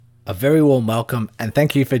A very warm welcome and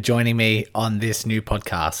thank you for joining me on this new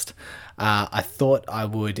podcast. I thought I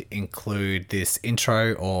would include this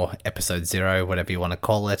intro or episode 0, whatever you want to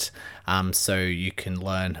call it, so you can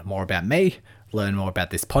learn more about me, learn more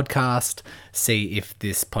about this podcast, see if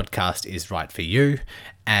this podcast is right for you,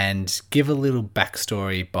 and give a little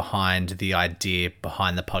backstory behind the idea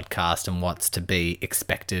behind the podcast and what's to be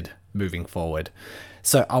expected moving forward.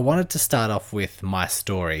 So I wanted to start off with my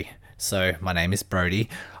story. So my name is Brody.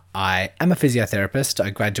 I am a physiotherapist. I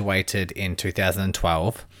graduated in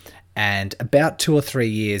 2012, and about 2 or 3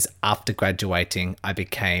 years after graduating, I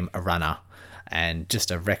became a runner, and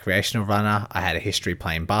just a recreational runner. I had a history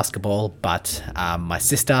playing basketball, but my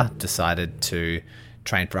sister decided to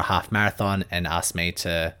train for a half marathon and asked me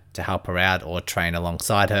to help her out or train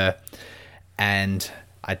alongside her. And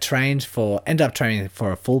I ended up training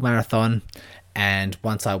for a full marathon. And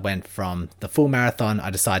once I went from the full marathon, I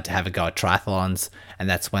decided to have a go at triathlons. And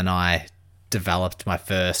that's when I developed my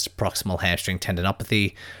first proximal hamstring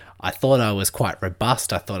tendinopathy. I thought I was quite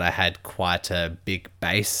robust. I thought I had quite a big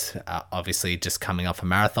base, obviously just coming off a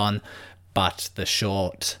marathon. But the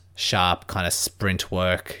short, sharp kind of sprint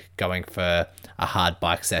work, going for a hard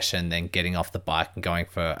bike session, then getting off the bike and going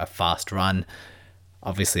for a fast run,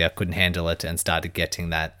 obviously I couldn't handle it and started getting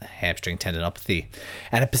that hamstring tendinopathy.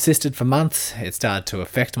 And it persisted for months. It started to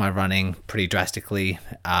affect my running pretty drastically.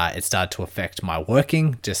 It started to affect my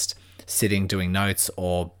working, just sitting doing notes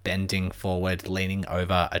or bending forward, leaning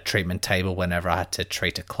over a treatment table whenever I had to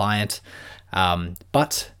treat a client.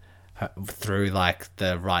 But through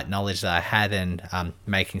the right knowledge that I had and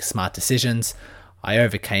making smart decisions, I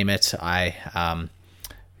overcame it. I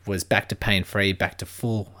was back to pain-free, back to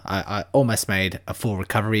full. I almost made a full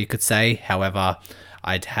recovery, you could say. However,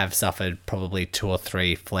 I'd have suffered probably 2 or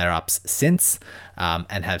 3 flare-ups since,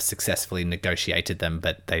 and have successfully negotiated them,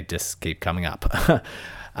 but they just keep coming up.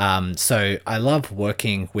 So I love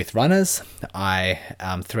working with runners. I,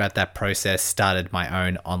 throughout that process, started my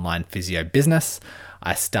own online physio business.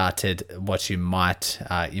 I started what you might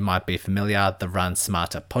be familiar, the Run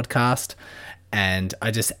Smarter podcast. And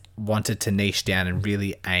I just wanted to niche down and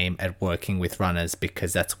really aim at working with runners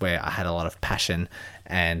because that's where I had a lot of passion,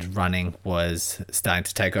 and running was starting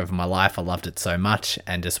to take over my life. I loved it so much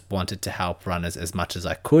and just wanted to help runners as much as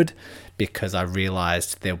I could because I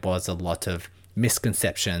realized there was a lot of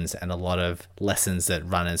misconceptions and a lot of lessons that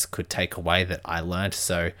runners could take away that I learned.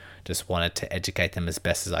 So just wanted to educate them as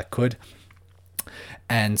best as I could.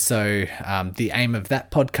 And so the aim of that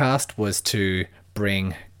podcast was to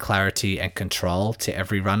bring clarity and control to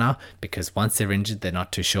every runner, because once they're injured, they're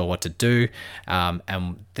not too sure what to do, and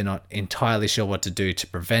they're not entirely sure what to do to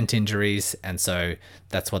prevent injuries. And so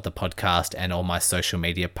that's what the podcast and all my social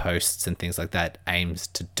media posts and things like that aims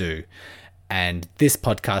to do. And this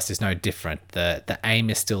podcast is no different. The aim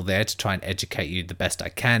is still there to try and educate you the best I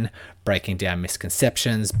can, breaking down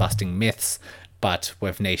misconceptions, busting myths, but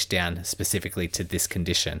we've niched down specifically to this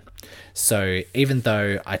condition. So even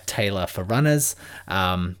though I tailor for runners,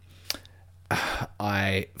 through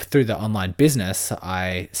the online business,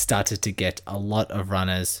 I started to get a lot of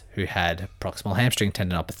runners who had proximal hamstring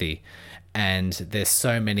tendinopathy. And there's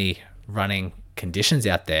so many running conditions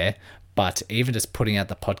out there, but even just putting out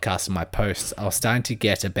the podcast and my posts, I was starting to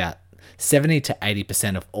get about 70 to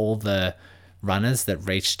 80% of all the runners that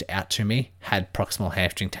reached out to me had proximal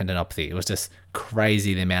hamstring tendinopathy. It was just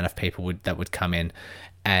crazy the amount of people that would come in.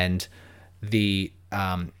 And when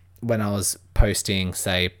I was posting,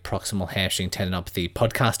 say, proximal hamstring tendinopathy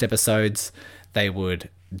podcast episodes, they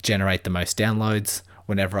would generate the most downloads.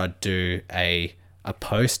 Whenever I'd do a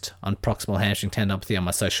post on proximal hamstring tendinopathy on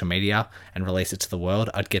my social media and release it to the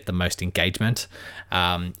world, I'd get the most engagement.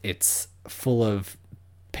 It's full of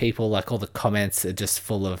people, like all the comments are just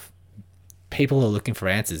full of people are looking for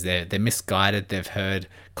answers. They're misguided. They've heard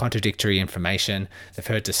contradictory information. They've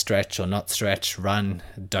heard to stretch or not stretch, run,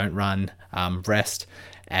 don't run, rest,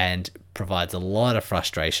 and provides a lot of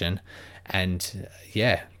frustration. And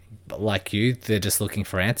like you, they're just looking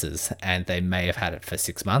for answers, and they may have had it for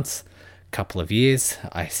 6 months, a couple of years.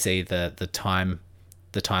 I see the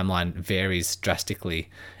timeline varies drastically.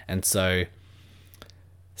 And so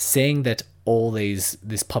seeing that all this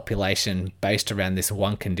population based around this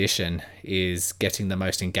one condition is getting the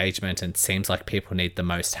most engagement and seems like people need the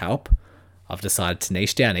most help, I've decided to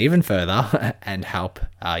niche down even further and help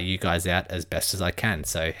you guys out as best as I can.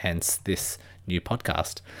 So hence this new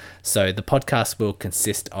podcast. So the podcast will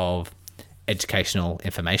consist of educational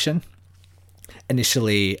information.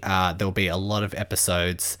 Initially, there'll be a lot of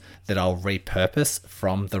episodes that I'll repurpose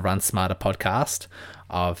from the Run Smarter podcast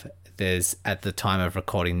of there's, at the time of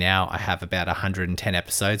recording now, I have about 110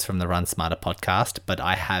 episodes from the Run Smarter podcast, but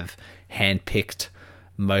I have handpicked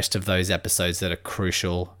most of those episodes that are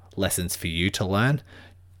crucial lessons for you to learn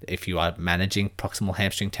if you are managing proximal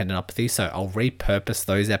hamstring tendinopathy. So I'll repurpose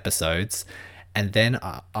those episodes, and then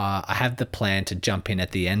I have the plan to jump in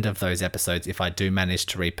at the end of those episodes if I do manage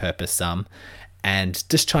to repurpose some, and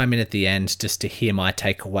just chime in at the end just to hear my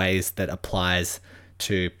takeaways that applies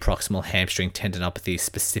to proximal hamstring tendinopathy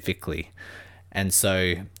specifically. And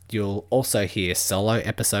so you'll also hear solo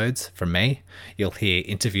episodes from me. You'll hear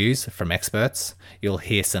interviews from experts. You'll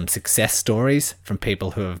hear some success stories from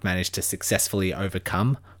people who have managed to successfully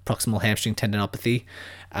overcome proximal hamstring tendinopathy.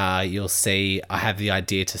 You'll see I have the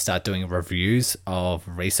idea to start doing reviews of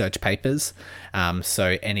research papers.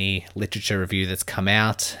 So any literature review that's come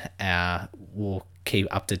out, we'll keep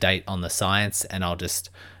up to date on the science, and I'll just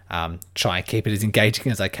try and keep it as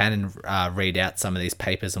engaging as I can and read out some of these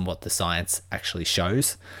papers and what the science actually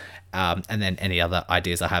shows. And then any other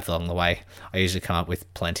ideas I have along the way. I usually come up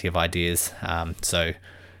with plenty of ideas. So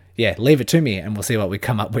yeah, leave it to me and we'll see what we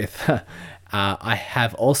come up with. I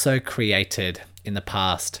have also created in the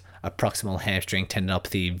past a proximal hamstring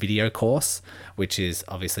tendinopathy video course, which is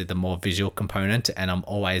obviously the more visual component, and I'm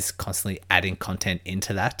always constantly adding content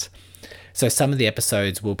into that. So some of the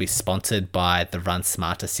episodes will be sponsored by the Run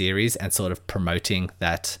Smarter series and sort of promoting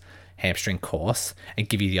that hamstring course, and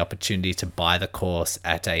give you the opportunity to buy the course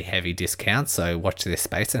at a heavy discount. So watch this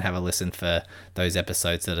space and have a listen for those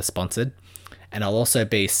episodes that are sponsored. And I'll also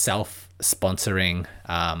be self-sponsoring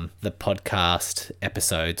the podcast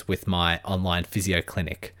episodes with my online physio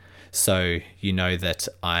clinic. So you know that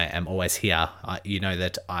I am always here. You know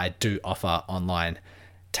that I do offer online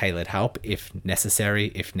tailored help if necessary,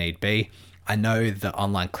 if need be. I know the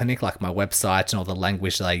online clinic, like my website and all the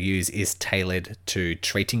language that I use, is tailored to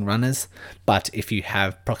treating runners. But if you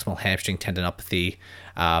have proximal hamstring tendinopathy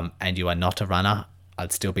and you are not a runner,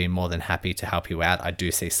 I'd still be more than happy to help you out. I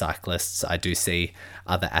do see cyclists, I do see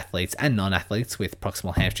other athletes and non-athletes with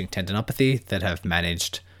proximal hamstring tendinopathy that have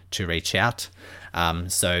managed to reach out.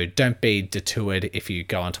 So don't be detoured if you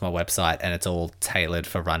go onto my website and it's all tailored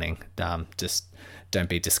for running. Just don't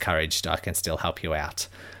be discouraged. I can still help you out.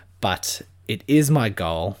 But it is my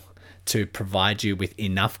goal to provide you with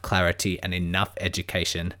enough clarity and enough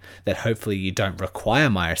education that hopefully you don't require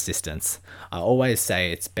my assistance. I always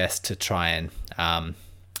say it's best to try and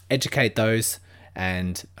educate those,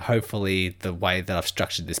 and hopefully the way that I've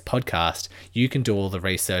structured this podcast, you can do all the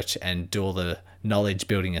research and do all the knowledge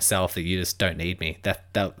building yourself, that you just don't need me.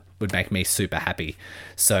 That would make me super happy.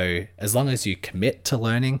 So as long as you commit to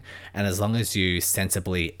learning, and as long as you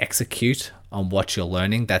sensibly execute on what you're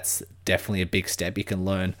learning, that's definitely a big step. You can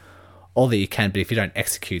learn all that you can, but if you don't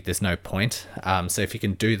execute, there's no point. So if you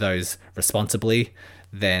can do those responsibly,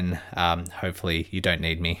 then hopefully you don't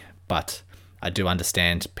need me. But I do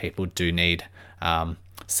understand people do need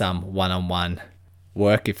some one-on-one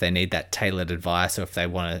work if they need that tailored advice, or if they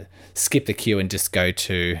want to skip the queue and just go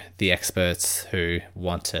to the experts who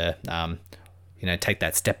want to take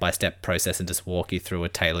that step-by-step process and just walk you through a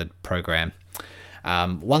tailored program.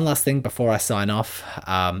 One last thing before I sign off.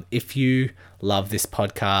 If you love this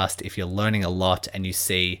podcast, if you're learning a lot and you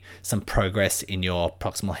see some progress in your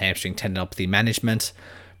proximal hamstring tendinopathy management,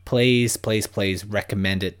 please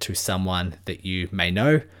recommend it to someone that you may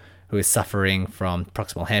know who is suffering from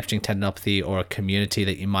proximal hamstring tendinopathy, or a community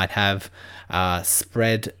that you might have.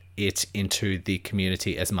 Spread it into the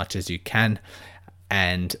community as much as you can,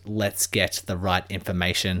 and let's get the right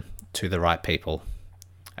information to the right people.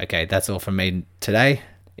 Okay, that's all from me today.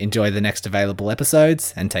 Enjoy the next available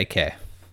episodes and take care.